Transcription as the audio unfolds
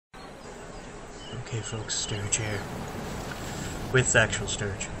Okay folks, Stirge here. With actual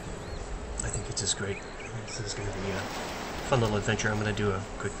Stirge. I think it's just great. This is going to be a fun little adventure. I'm going to do a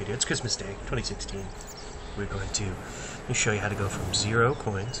quick video. It's Christmas Day, 2016. We're going to show you how to go from 0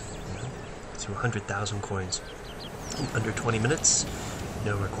 coins to 100,000 coins in under 20 minutes.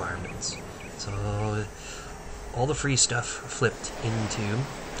 No requirements. So all the free stuff flipped into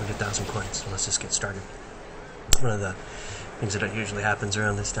 100,000 coins. So let's just get started. One of the things that usually happens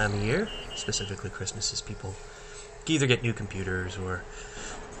around this time of year, specifically Christmas, is people either get new computers or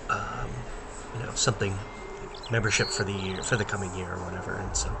something, membership for the year, for the coming year or whatever.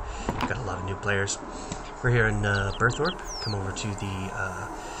 And so we've got a lot of new players. We're here in Berthorpe. Come over to the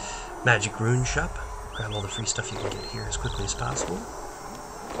Magic Rune Shop. Grab all the free stuff you can get here as quickly as possible.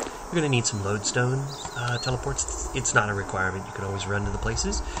 You're going to need some lodestone teleports. It's not a requirement. You can always run to the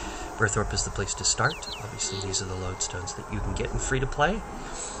places. Berthorpe is the place to start. Obviously, these are the lodestones that you can get in free-to-play.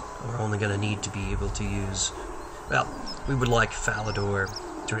 We're only going to need to be able to use, well, we would like Falador,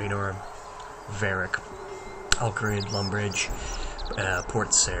 Draenor, Varric, Alcarid, Lumbridge, Port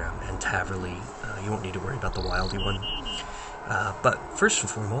Sarim, and Taverley. You won't need to worry about the wildy one. But first and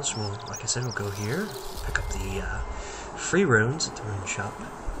foremost, like I said, we'll go here, pick up the free runes at the rune shop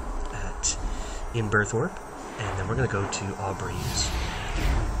in Berthorpe, and then we're going to go to Aubrey's.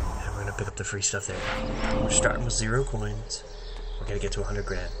 We're going to pick up the free stuff there. We're starting with 0 coins. We're going to get to 100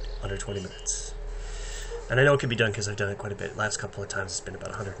 grand under 20 minutes. And I know it can be done because I've done it quite a bit. Last couple of times it's been about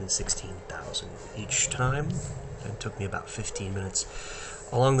 116,000 each time. And it took me about 15 minutes.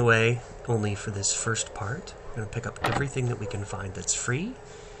 Along the way, only for this first part, we're going to pick up everything that we can find that's free.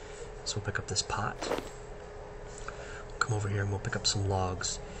 So we'll pick up this pot. We'll come over here and we'll pick up some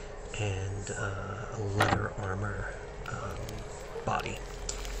logs and a leather armor body.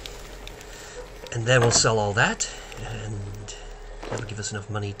 And then we'll sell all that, and that'll give us enough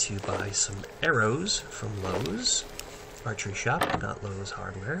money to buy some arrows from Lowe's archery shop, not Lowe's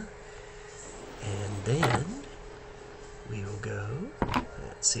hardware. And then we will go,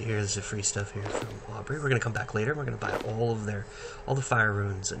 let's see, here's the free stuff here from Aubrey. We're going to come back later, we're going to buy all the fire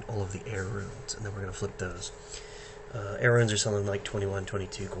runes and all of the air runes, and then we're going to flip those. Air runes are selling like 21,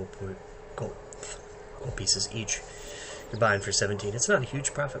 22 gold pieces each. You're buying for 17. It's not a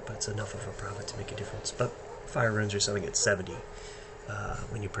huge profit, but it's enough of a profit to make a difference. But fire runes are selling at 70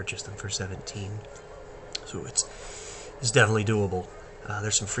 when you purchase them for 17. So it's definitely doable.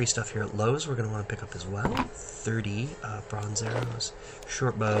 There's some free stuff here at Lowe's we're going to want to pick up as well. 30 bronze arrows,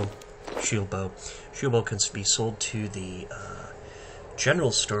 short bow, shield bow. Shield bow can be sold to the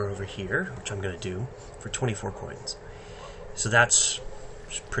general store over here, which I'm going to do, for 24 coins. So that's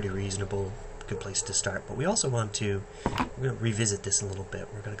pretty reasonable. Good place to start. But we also want to, we're going to revisit this a little bit.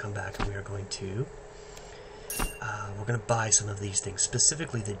 We're going to come back and we are going to buy some of these things,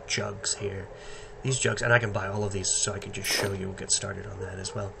 specifically the jugs here. These jugs, and I can buy all of these so I can just show you. We'll get started on that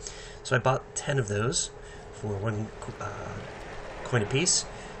as well. So I bought 10 of those for 1 coin a piece,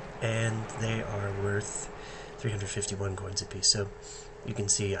 and they are worth 351 coins a piece. So you can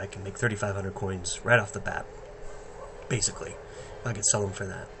see I can make 3,500 coins right off the bat, basically. I could sell them for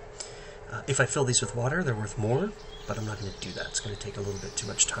that. If I fill these with water, they're worth more, but I'm not going to do that. It's going to take a little bit too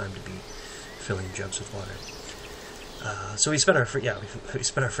much time to be filling jugs with water. So we spent our we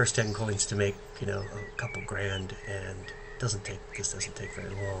spent our first 10 coins to make a couple grand, and this doesn't take very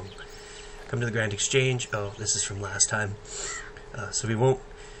long. Come to the Grand Exchange. Oh, this is from last time, so we won't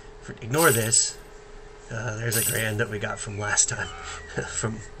ignore this. There's a grand that we got from last time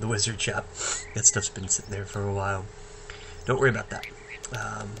from the wizard shop. That stuff's been sitting there for a while. Don't worry about that.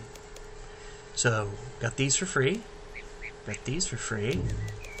 So, got these for free. Got these for free.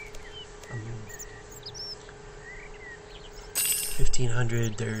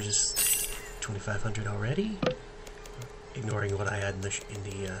 1,500. There's 2,500 already. Ignoring what I had in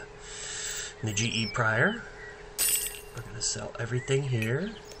the GE prior. We're gonna sell everything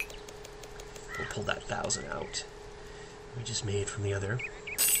here. We'll pull that 1,000 out. We just made from the other.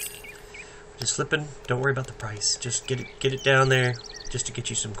 Just flipping. Don't worry about the price. Just get it down there, just to get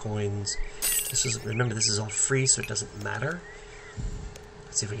you some coins. Remember, this is all free, so it doesn't matter.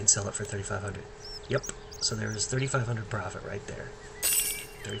 Let's see if we can sell it for 3,500. Yep. So there's 3,500 profit right there.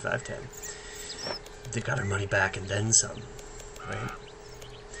 3,510. They got our money back and then some, right?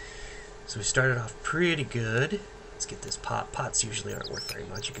 So we started off pretty good. Let's get this pot. Pots usually aren't worth very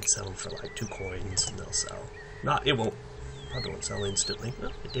much. You can sell them for like 2 coins, and they'll sell. It probably won't sell instantly.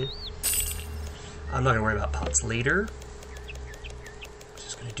 No, it did. I'm not gonna worry about pots later.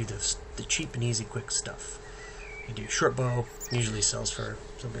 Just gonna do the cheap and easy, quick stuff. You do short bow. Usually sells for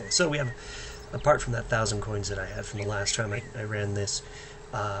something. So we have, apart from that 1,000 coins that I had from the last time I ran this,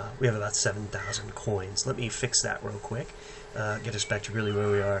 We have about 7,000 coins. Let me fix that real quick. Get us back to really where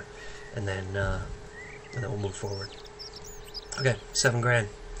we are, and then we'll move forward. Okay, 7 grand.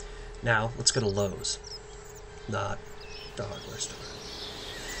 Now, let's go to Lowe's. Not the hardware store.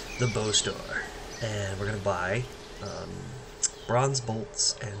 The bow store. And we're going to buy bronze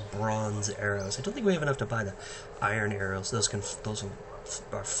bolts and bronze arrows. I don't think we have enough to buy the iron arrows. Those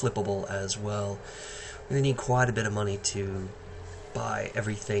are flippable as well. We're going to need quite a bit of money to buy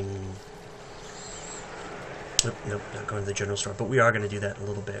everything. Nope, not going to the general store, but we are going to do that in a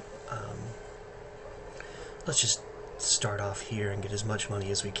little bit. Let's just start off here and get as much money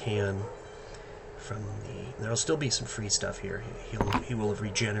as we can from the... There'll still be some free stuff here. He will have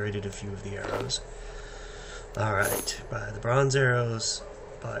regenerated a few of the arrows. Alright, buy the bronze arrows,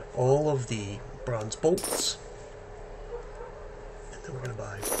 buy all of the bronze bolts, and then we're going to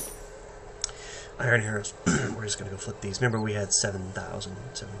buy iron arrows. We're just going to go flip these. Remember, we had 7,000,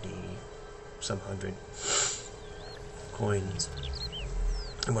 70 some hundred coins.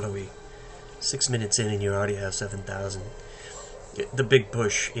 And what are we? 6 minutes in and you already have 7,000. The big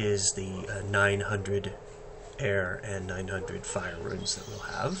push is the 900 air and 900 fire runes that we'll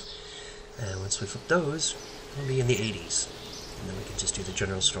have. And once we flip those, we'll be in the 80s. And then we can just do the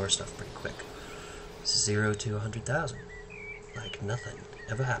general store stuff pretty quick. 0 to 100,000. Like nothing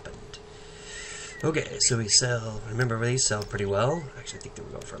ever happened. Okay, so we sell, remember these sell pretty well. Actually, I think they were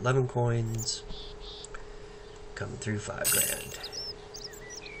going for 11 coins. Coming through 5 grand.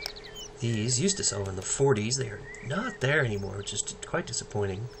 These used to sell in the 40s. They are not there anymore, which is quite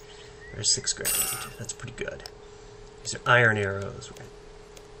disappointing. There's 6 grand. That's pretty good. These are iron arrows. We're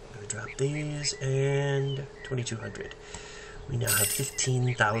going to drop these, and 2,200. We now have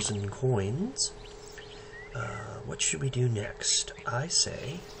 15,000 coins. What should we do next? I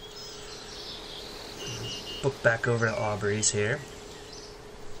say... book back over to Aubrey's here.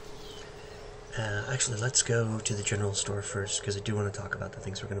 Actually, let's go to the general store first, because I do want to talk about the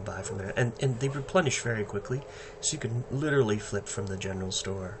things we're going to buy from there. And they replenish very quickly, so you can literally flip from the general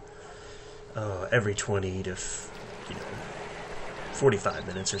store every 20 to 45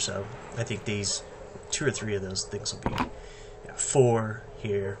 minutes or so. I think these 2 or 3 of those things will be 4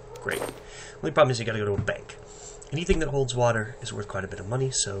 here. Great. Only problem is you got to go to a bank. Anything that holds water is worth quite a bit of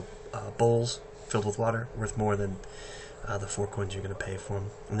money, so bowls filled with water worth more than the 4 coins you're going to pay for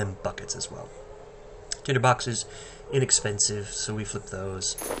them, and then buckets as well. Tinder boxes, inexpensive, so we flip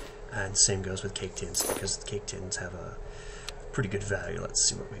those, and same goes with cake tins, because the cake tins have a pretty good value. Let's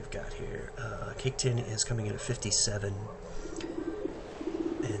see what we've got here. Cake tin is coming in at 57,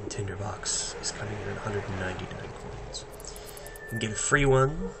 and tinderbox is coming in at 199 coins. You can get a free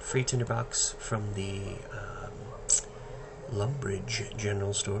one, free tinderbox from the Lumbridge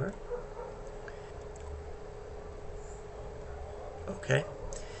General Store. Okay,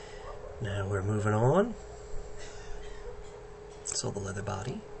 now we're moving on. Sold the leather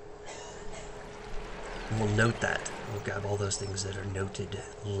body. And we'll note that. We'll grab all those things that are noted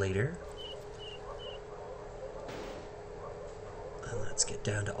later. And let's get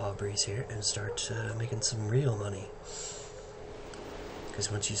down to Aubrey's here and start making some real money. Because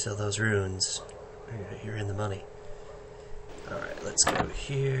once you sell those runes, you're in the money. Alright, let's go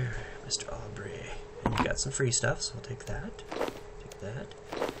here, Mr. Aubrey. And you got some free stuff, so we'll take that. That.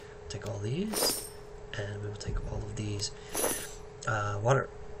 Take all these, and we will take all of these. Water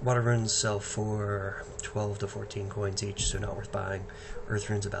runes sell for 12 to 14 coins each, so not worth buying. Earth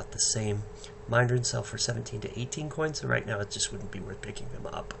runes about the same. Mind runes sell for 17 to 18 coins, so right now it just wouldn't be worth picking them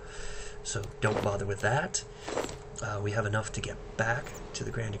up. So don't bother with that. We have enough to get back to the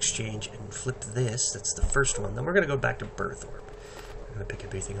Grand Exchange and flip this. That's the first one. Then we're going to go back to Berthorpe. We're going to pick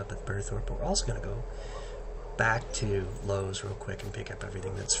everything up at Berthorpe, but we're also going to go back to Lowe's real quick and pick up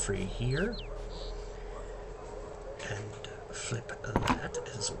everything that's free here. And flip that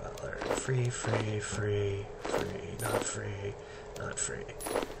as well. Free, free, free, free, not free, not free.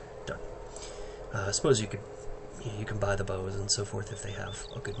 Done. I suppose you can buy the bows and so forth if they have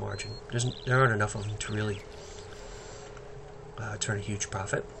a good margin. There aren't enough of them to really turn a huge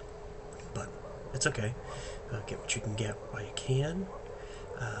profit, but it's okay. Get what you can get while you can.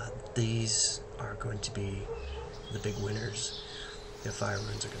 These are going to be the big winners. The fire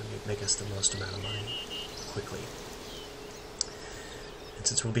runes are going to make us the most amount of money quickly. And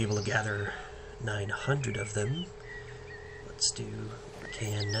since we'll be able to gather 900 of them, let's do what we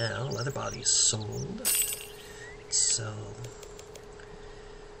can now. Leather body is sold. So,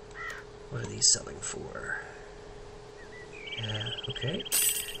 what are these selling for? Yeah, okay,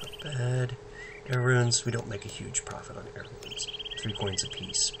 not bad. Air runes, we don't make a huge profit on air runes. 3 coins a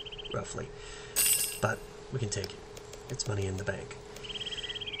piece, roughly. But we can take it. It's money in the bank.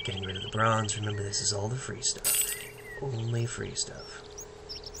 Getting rid of the bronze. Remember, this is all the free stuff. Only free stuff.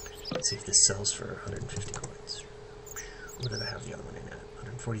 Let's see if this sells for 150 coins. What did I have the other one in at?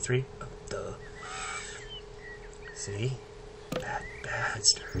 143? Oh, duh. See? Bad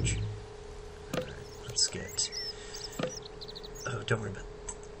Stirge. Alright, let's get... Oh, don't worry about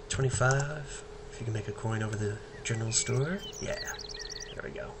it. 25. If you can make a coin over the general store. Yeah. There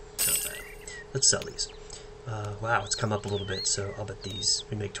we go. Not bad. Let's sell these. Wow, it's come up a little bit, so I'll bet these,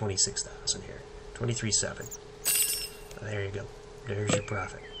 we make 26,000 here. 23.7. There you go. There's your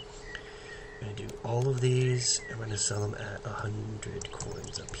profit. I'm going to do all of these, and we're going to sell them at 100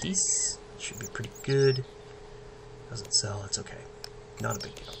 coins a piece. Should be pretty good. Doesn't sell, it's okay. Not a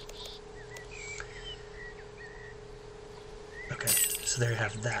big deal. Okay, so there you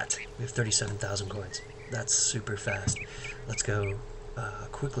have that. We have 37,000 coins. That's super fast. Let's go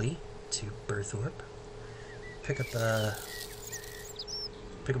quickly to Berthorpe. Pick up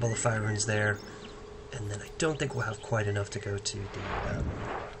all the fire runes there, and then I don't think we'll have quite enough to go to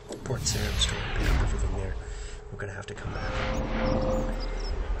the Port Sarum store and pick up everything there. We're going to have to come back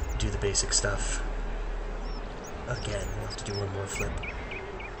and do the basic stuff again. We'll have to do one more flip.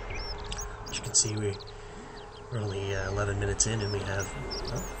 As you can see, we're only 11 minutes in, and we have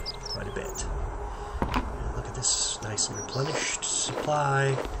quite a bit. And look at this nice and replenished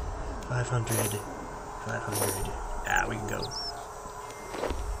supply. 500. We can go.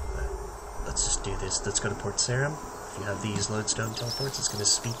 Let's just do this. Let's go to Port Sarum. If you have these lodestone teleports, it's going to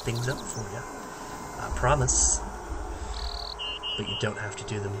speed things up for you. I promise. But you don't have to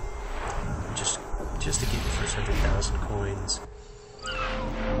do them. Just to get your first 100,000 coins.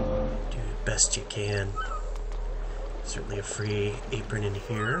 Do the best you can. Certainly a free apron in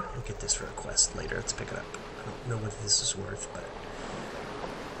here. We'll get this for a quest later. Let's pick it up. I don't know what this is worth, but...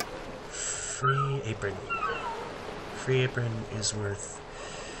 Free apron. Free apron is worth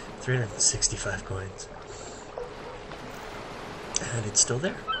 365 coins. And it's still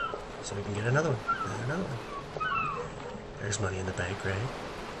there. So we can get another one. And another one. There's money in the bank, right?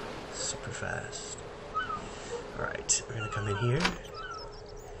 Super fast. Alright, we're going to come in here.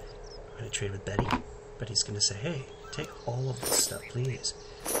 We're going to trade with Betty. Betty's going to say, hey, take all of this stuff, please.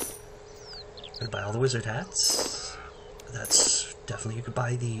 I'm going to buy all the wizard hats. That's definitely, you could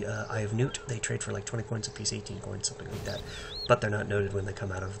buy the Eye of Newt. They trade for like 20 coins a piece, 18 coins, something like that. But they're not noted when they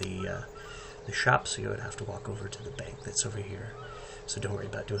come out of the shop, so you would have to walk over to the bank that's over here. So don't worry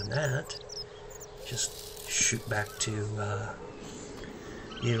about doing that. Just shoot back to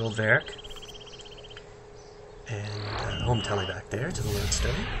the old Varric. And home tele back there to the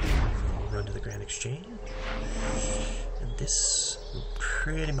lodestone. We'll run to the Grand Exchange. And this will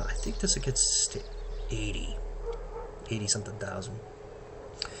pretty much, I think this gets us to 80 something thousand.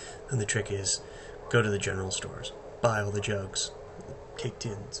 And the trick is, go to the general stores, buy all the jugs, cake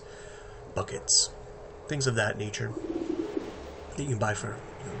tins, buckets, things of that nature that you can buy for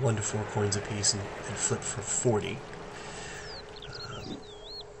 1 to 4 coins a piece and flip for 40.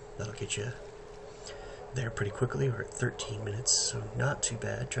 That'll get you there pretty quickly. We're at 13 minutes, so not too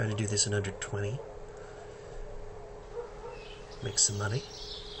bad. Trying to do this in under 20. Make some money.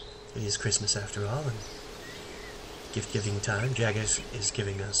 It is Christmas after all, and gift-giving time. Jaggers is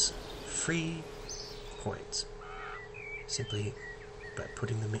giving us free coins. Simply by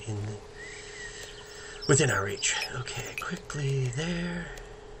putting them in within our reach. Okay, quickly there.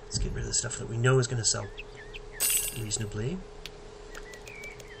 Let's get rid of the stuff that we know is going to sell reasonably.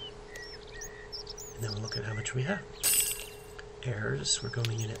 And then we'll look at how much we have. Errors, we're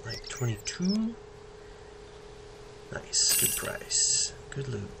going in at like 22. Nice, good price. Good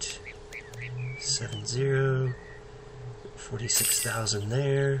loot. 70. 46,000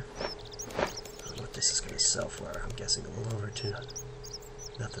 there. I don't know what this is going to sell for. I'm guessing a little over to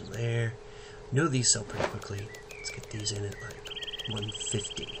nothing there. Know these sell pretty quickly. Let's get these in at like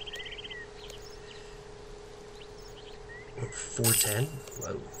 150. 410.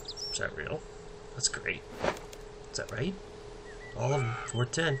 Whoa, is that real? That's great. Is that right? All of them.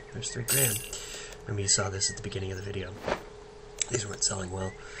 410. There's 3 grand. Remember you saw this at the beginning of the video. These weren't selling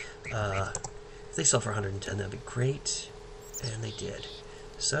well. If they sell for 110, that'd be great. And they did.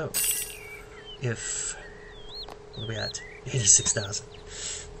 So, if... what are we at? 86,000.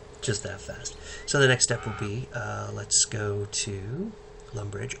 Just that fast. So the next step will be, let's go to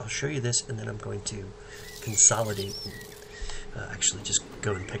Lumbridge. I'll show you this, and then I'm going to consolidate. Actually, just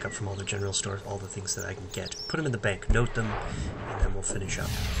go and pick up from all the general stores all the things that I can get. Put them in the bank, note them, and then we'll finish up.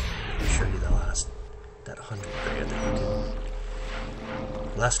 I'll show you the last, that 100 grand that you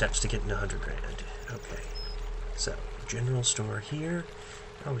can... Last steps to getting 100 grand. Okay. So, general store here.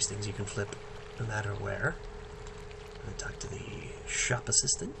 Always things you can flip no matter where. I'm going to talk to the shop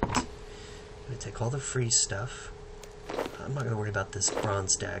assistant. I'm going to take all the free stuff. I'm not going to worry about this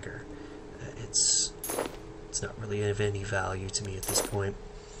bronze dagger. It's not really of any value to me at this point.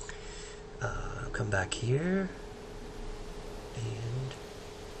 I'll come back here, and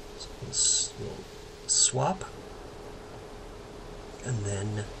we'll swap, and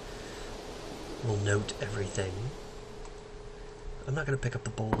then we'll note everything. I'm not going to pick up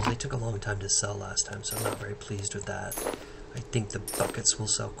the bowls. They took a long time to sell last time, so I'm not very pleased with that. I think the buckets will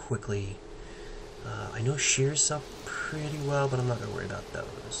sell quickly. I know shears sell pretty well, but I'm not going to worry about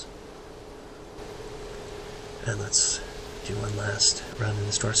those. And let's do one last run in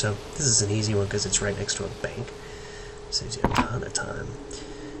the store. So this is an easy one because it's right next to a bank. Saves you a ton of time.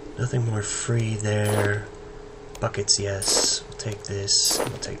 Nothing more free there. Buckets, yes. We'll take this.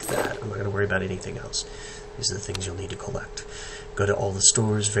 We'll take that. I'm not going to worry about anything else. These are the things you'll need to collect. Go to all the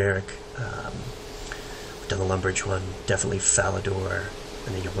stores, Varick. We've done the Lumbridge one. Definitely Falador.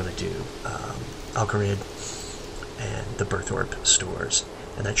 And then you'll want to do Alcarid and the Berthorpe stores.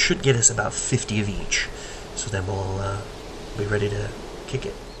 And that should get us about 50 of each. So then we'll be ready to kick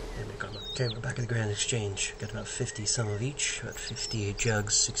it. Okay, we're back at the Grand Exchange. Got about 50 some of each. About 58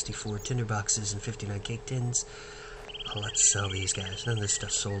 jugs, 64 tinder boxes, and 59 cake tins. Let's sell these guys. None of this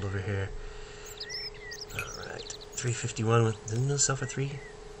stuff sold over here. Alright. 351 with... Didn't those sell for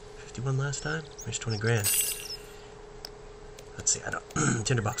 351 last time? There's 20 grand. Let's see, I don't...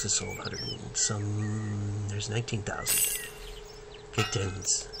 tinder boxes sold 100 and some... There's 19,000. Cake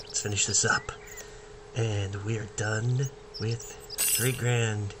tins. Let's finish this up. And we are done with 3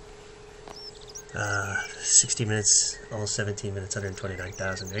 grand. 60 minutes, almost 17 minutes,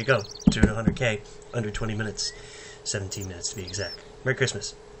 129,000. There you go. 0 to 100K, under 20 minutes. 17 minutes to be exact. Merry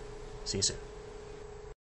Christmas. See you soon.